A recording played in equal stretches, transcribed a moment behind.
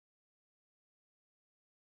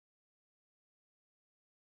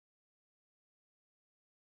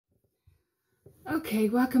Okay,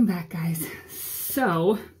 welcome back, guys.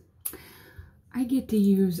 So, I get to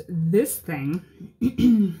use this thing.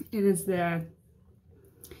 It is the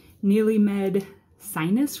Neely Med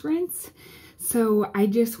Sinus Rinse. So, I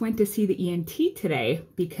just went to see the ENT today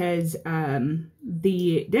because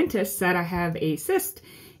the dentist said I have a cyst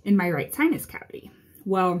in my right sinus cavity.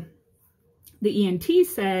 Well, the ENT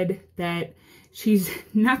said that she's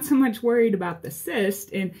not so much worried about the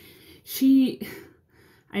cyst, and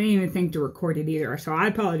I didn't even think to record it either, so I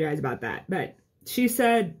apologize about that. But she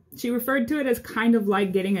said, she referred to it as kind of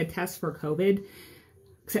like getting a test for COVID,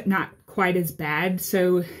 except not quite as bad.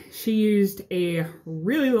 So she used a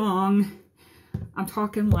really long, I'm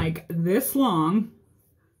talking like this long,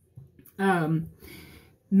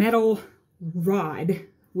 metal rod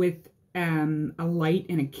with a light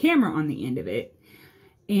and a camera on the end of it.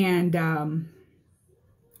 And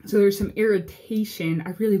so there's some irritation.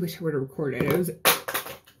 I really wish I would have recorded it.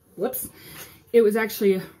 Whoops. It was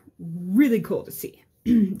actually really cool to see.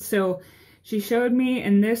 So she showed me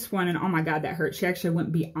in this one, and oh my God, that hurt. She actually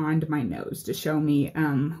went beyond my nose to show me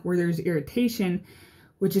where there's irritation,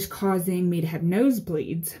 which is causing me to have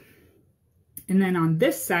nosebleeds. And then on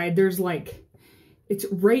this side, there's like, it's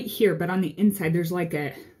right here, but on the inside, there's like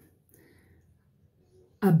a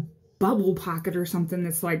bubble pocket or something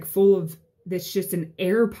that's like full of, that's just an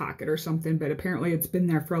air pocket or something, but apparently it's been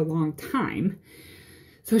there for a long time.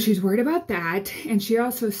 So she's worried about that. And she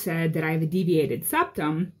also said that I have a deviated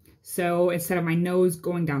septum. So instead of my nose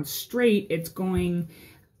going down straight, it's going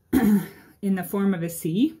in the form of a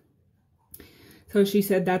C. So she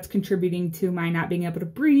said that's contributing to my not being able to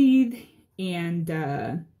breathe. And,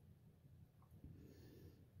 oh,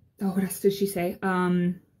 what else did she say?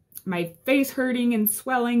 My face hurting and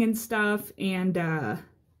swelling and stuff. And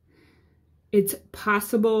it's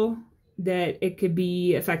possible that it could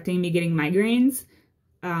be affecting me getting migraines.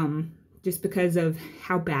 Just because of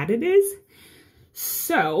how bad it is.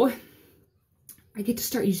 So I get to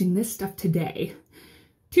start using this stuff today,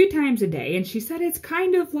 2 times a day. And she said it's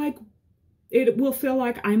kind of like, it will feel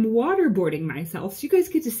like I'm waterboarding myself. So you guys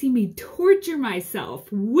get to see me torture myself.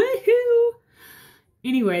 Woohoo!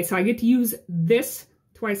 Anyway, so I get to use this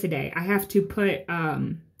twice a day. I have to put, I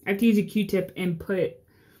have to use a Q-tip and put,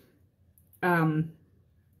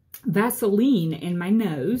 Vaseline in my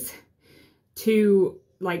nose to,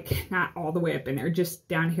 like, not all the way up in there, just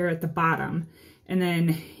down here at the bottom, and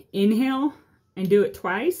then inhale and do it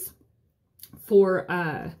twice for,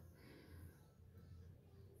 I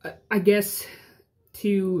guess,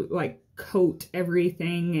 to like coat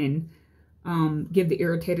everything and give the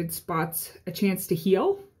irritated spots a chance to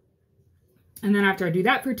heal. And then after I do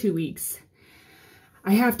that for 2 weeks,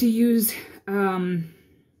 I have to use, I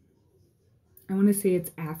want to say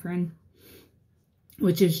it's Afrin,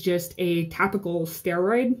 which is just a topical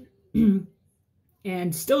steroid,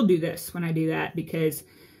 and still do this when I do that because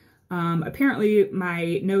apparently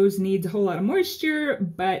my nose needs a whole lot of moisture,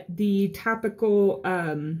 but the topical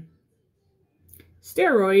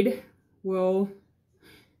steroid will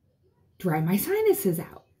dry my sinuses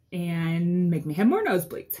out and make me have more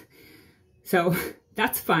nosebleeds. So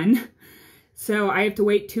that's fun. So I have to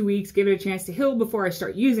wait 2 weeks, give it a chance to heal before I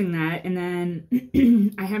start using that. And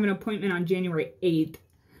then I have an appointment on January 8th.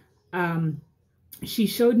 She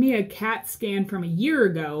showed me a CAT scan from a year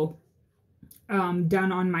ago,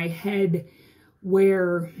 done on my head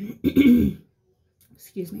where,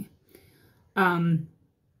 excuse me,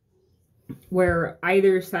 where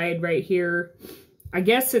either side right here, I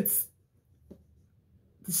guess it's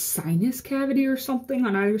the sinus cavity or something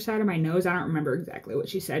on either side of my nose. I don't remember exactly what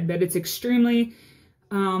she said, but it's extremely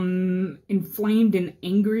inflamed and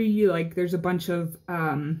angry. Like there's a bunch of,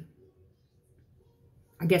 I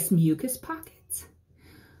guess, mucus pockets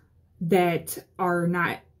that are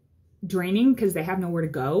not draining because they have nowhere to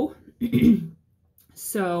go.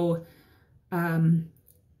 So I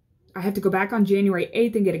have to go back on January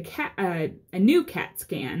 8th and get a new CAT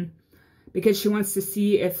scan because she wants to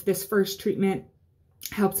see if this first treatment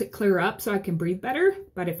helps it clear up so I can breathe better.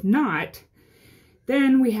 But if not,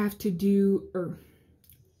 then we have to do or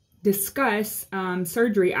discuss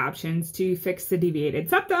surgery options to fix the deviated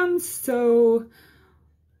septum so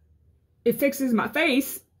it fixes my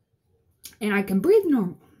face and I can breathe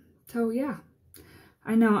normal. So yeah,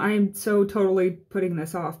 I know I'm so totally putting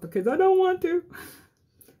this off because I don't want to.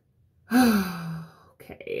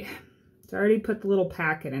 Okay. So I already put the little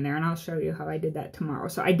packet in there, and I'll show you how I did that tomorrow.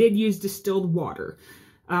 So I did use distilled water.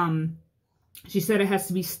 She said it has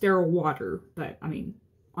to be sterile water, but I mean,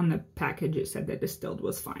 on the package it said that distilled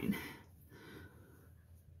was fine.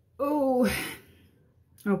 Oh,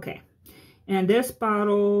 okay. And this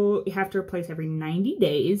bottle you have to replace every 90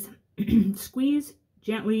 days. Squeeze,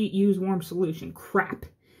 gently, use warm solution. Crap.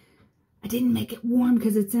 I didn't make it warm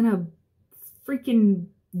because it's in a freaking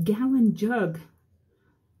gallon jug.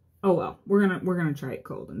 Oh well, we're gonna try it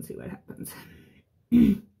cold and see what happens.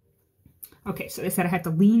 Okay, so they said I have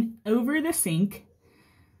to lean over the sink,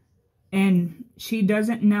 and she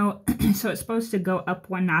doesn't know, so it's supposed to go up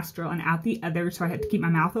one nostril and out the other, so I have to keep my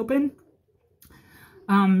mouth open.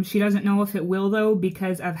 She doesn't know if it will though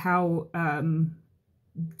because of how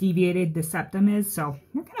deviated the septum is, so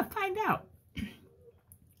we're gonna find out.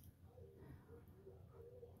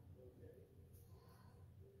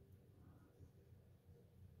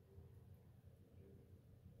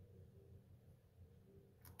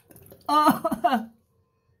 Oh,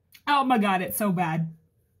 oh my god, it's so bad.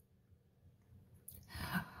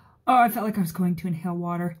 Oh, I felt like I was going to inhale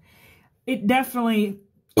water. It definitely,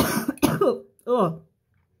 oh,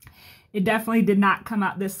 it definitely did not come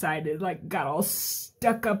out this side. It like got all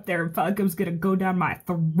stuck up there and felt like it was gonna go down my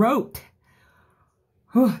throat.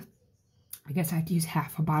 Oh, I guess I have to use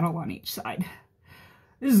half a bottle on each side.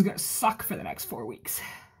 This is gonna suck for the next 4 weeks.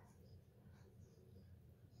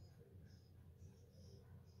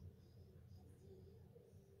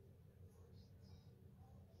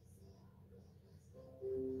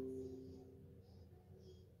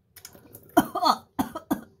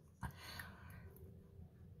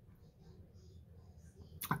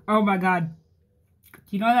 Oh my god. Do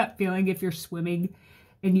you know that feeling if you're swimming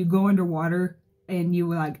and you go underwater and you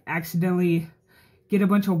like accidentally get a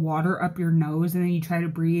bunch of water up your nose and then you try to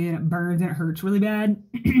breathe and it burns and it hurts really bad?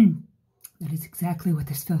 That is exactly what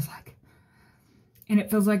this feels like. And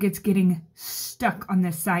it feels like it's getting stuck on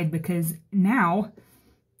this side because now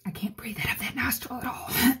I can't breathe out of that nostril at all.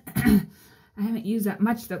 I haven't used that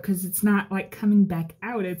much though because it's not like coming back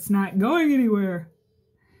out. It's not going anywhere.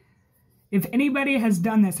 If anybody has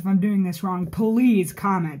done this, if I'm doing this wrong, please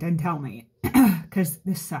comment and tell me, because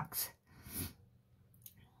this sucks.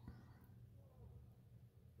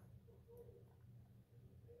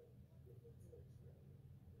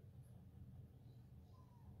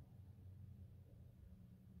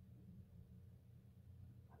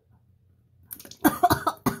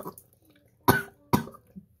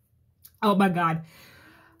 Oh my god.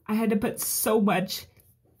 I had to put so much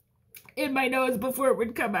in my nose before it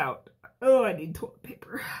would come out. Oh, I need toilet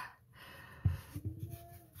paper.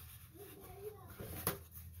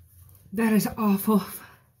 That is awful.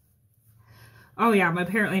 Oh yeah, I'm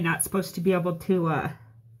apparently not supposed to be able to,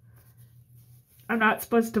 I'm not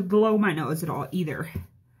supposed to blow my nose at all either.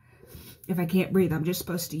 If I can't breathe, I'm just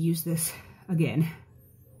supposed to use this again.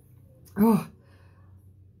 Oh,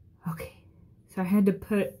 okay. So I had to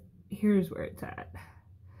put, here's where it's at.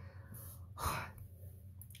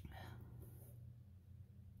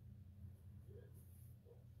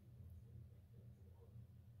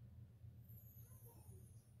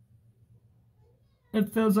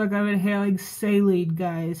 It feels like I'm inhaling saline,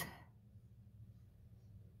 guys.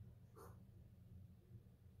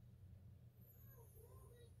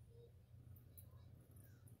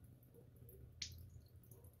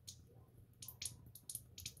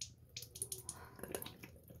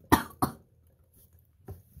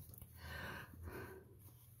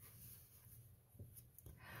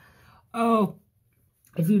 Oh,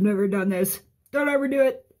 if you've never done this, don't ever do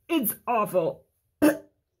it. It's awful.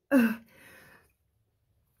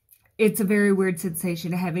 It's a very weird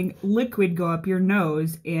sensation having liquid go up your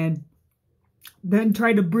nose and then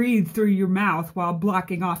try to breathe through your mouth while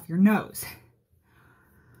blocking off your nose.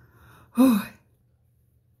 Oh.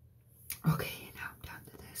 Okay, now I'm down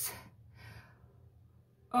to this.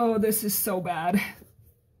 Oh, this is so bad.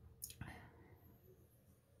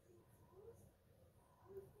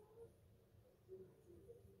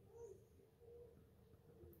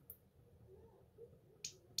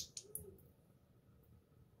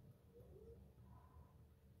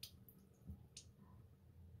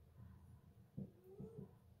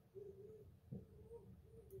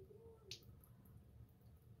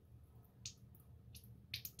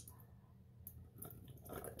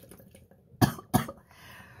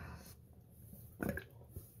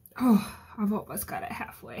 Oh, I've almost got it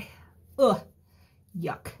halfway. Ugh,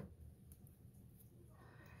 yuck.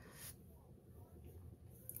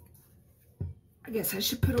 I guess I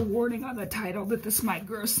should put a warning on the title that this might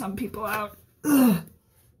gross some people out. Ugh.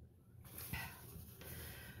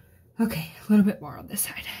 Okay, a little bit more on this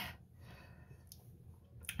side.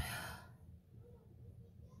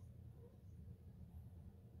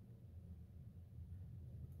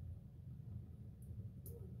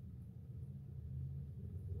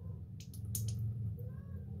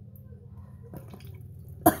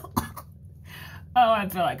 Oh, I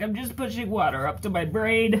feel like I'm just pushing water up to my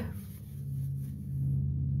brain.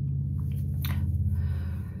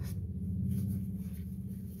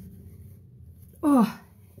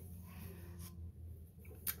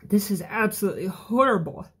 This is absolutely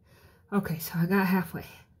horrible. Okay, so I got halfway,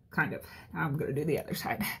 kind of. Now I'm gonna do the other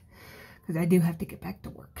side because I do have to get back to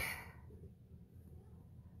work.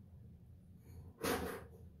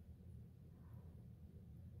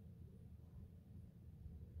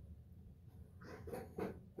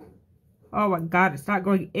 Oh my God, it's not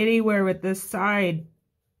going anywhere with this side.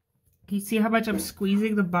 Can you see how much I'm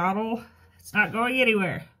squeezing the bottle? It's not going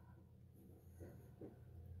anywhere.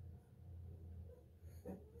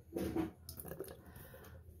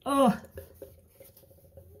 Oh,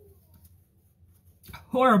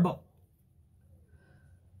 horrible.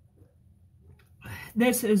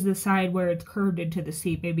 This is the side where it's curved into the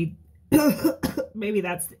seat. Maybe, maybe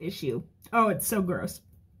that's the issue. Oh, it's so gross.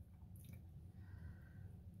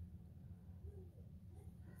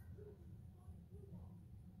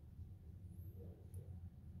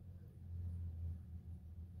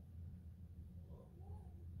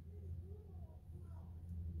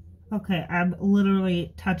 Okay, I'm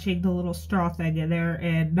literally touching the little straw thing in there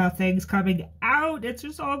and nothing's coming out. It's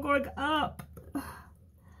just all going up.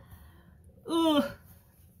 Ugh.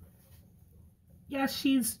 Yeah,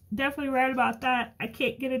 she's definitely right about that. I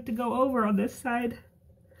can't get it to go over on this side.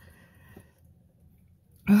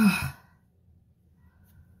 Ugh.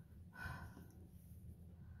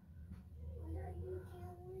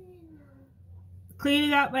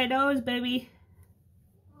 Cleaning out my nose, baby.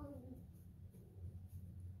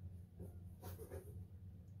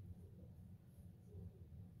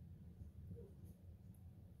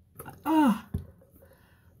 Oh,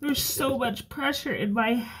 there's so much pressure in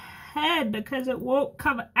my head because it won't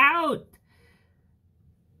come out.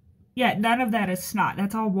 Yeah, none of that is snot.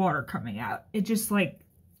 That's all water coming out. It just like,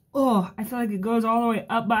 oh, I feel like it goes all the way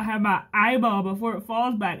up behind my eyeball before it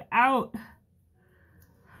falls back out.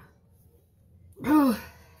 Oh,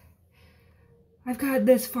 I've got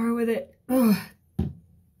this far with it. Oh,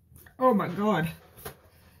 oh my God.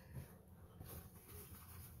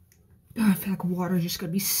 Oh, I feel like water's just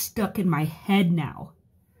gonna be stuck in my head now.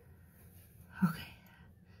 Okay,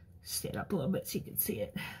 stand up a little bit so you can see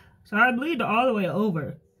it. So I bleed all the way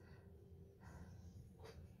over.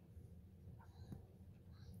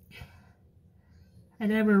 I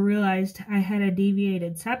never realized I had a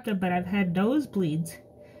deviated septum, but I've had nosebleeds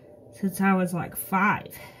since I was like 5.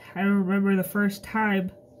 I remember the first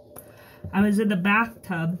time I was in the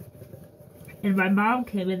bathtub and my mom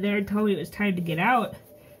came in there and told me it was time to get out.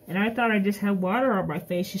 And I thought I just had water on my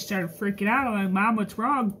face. She started freaking out. I'm like, Mom, what's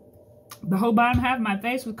wrong? The whole bottom half of my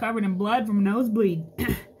face was covered in blood from a nosebleed.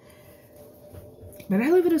 But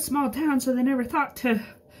I live in a small town, so they never thought to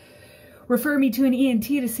refer me to an ENT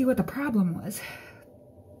to see what the problem was.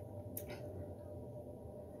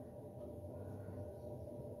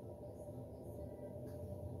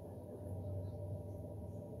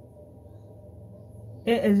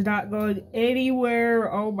 It is not going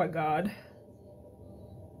anywhere. Oh my God.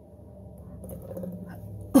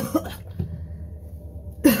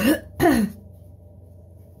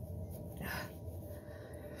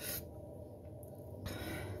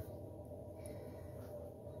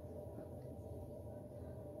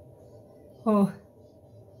 Oh,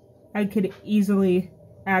 I could easily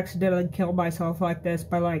accidentally kill myself like this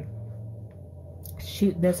by like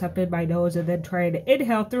shooting this up in my nose and then trying to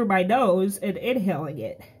inhale through my nose and inhaling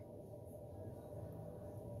it.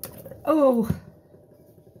 Oh.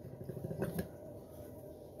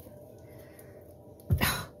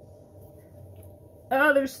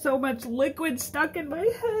 Oh, there's so much liquid stuck in my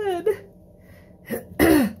head.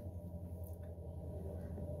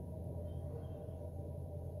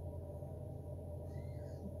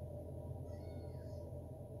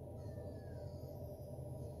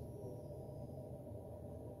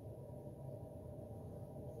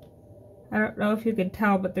 I don't know if you can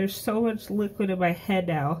tell, but there's so much liquid in my head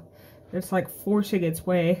now. It's like forcing its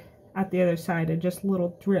way out the other side in just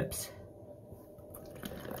little drips.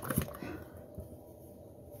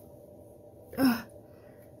 Ugh.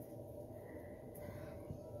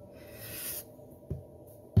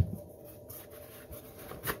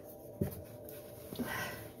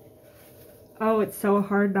 Oh, it's so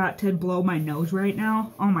hard not to blow my nose right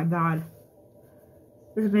now. Oh my God.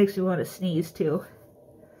 This makes me want to sneeze too.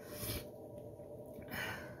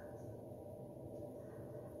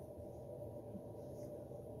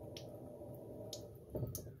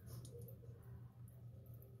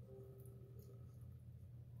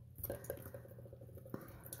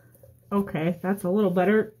 Okay, that's a little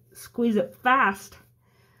better. Squeeze it fast.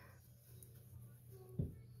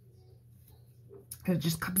 It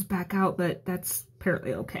just comes back out, but that's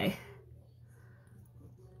apparently okay.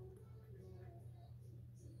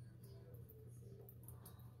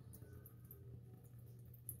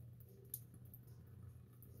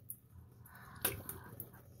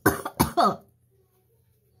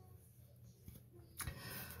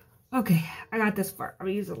 Okay, I got this far. I'm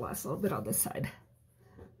gonna use the last little bit on this side.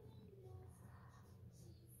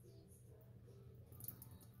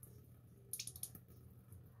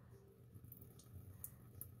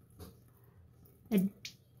 It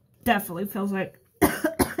definitely feels like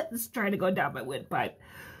it's trying to go down my windpipe.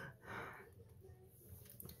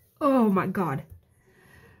 Oh my God.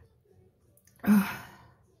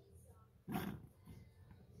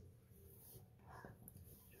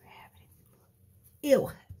 Ew.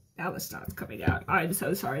 That was not coming out. I'm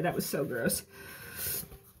so sorry. That was so gross.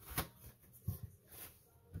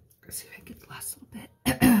 Let's see if I can get the last little bit.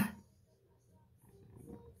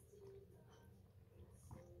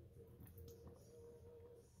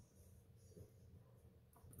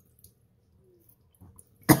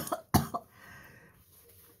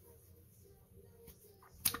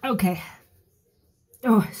 Okay.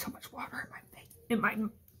 Oh, so much water in my face.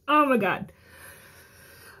 Oh my God.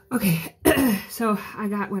 Okay. So I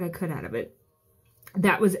got what I could out of it.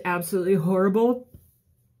 That was absolutely horrible.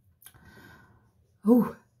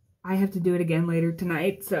 Oh, I have to do it again later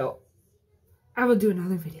tonight. So I will do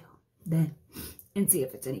another video then and see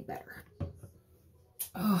if it's any better.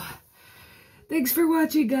 Oh, thanks for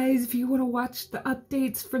watching, guys. If you want to watch the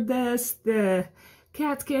updates for this, the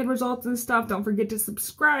CAT scan results and stuff, don't forget to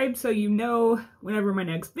subscribe so you know whenever my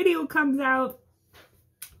next video comes out.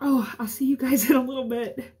 Oh, I'll see you guys in a little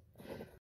bit.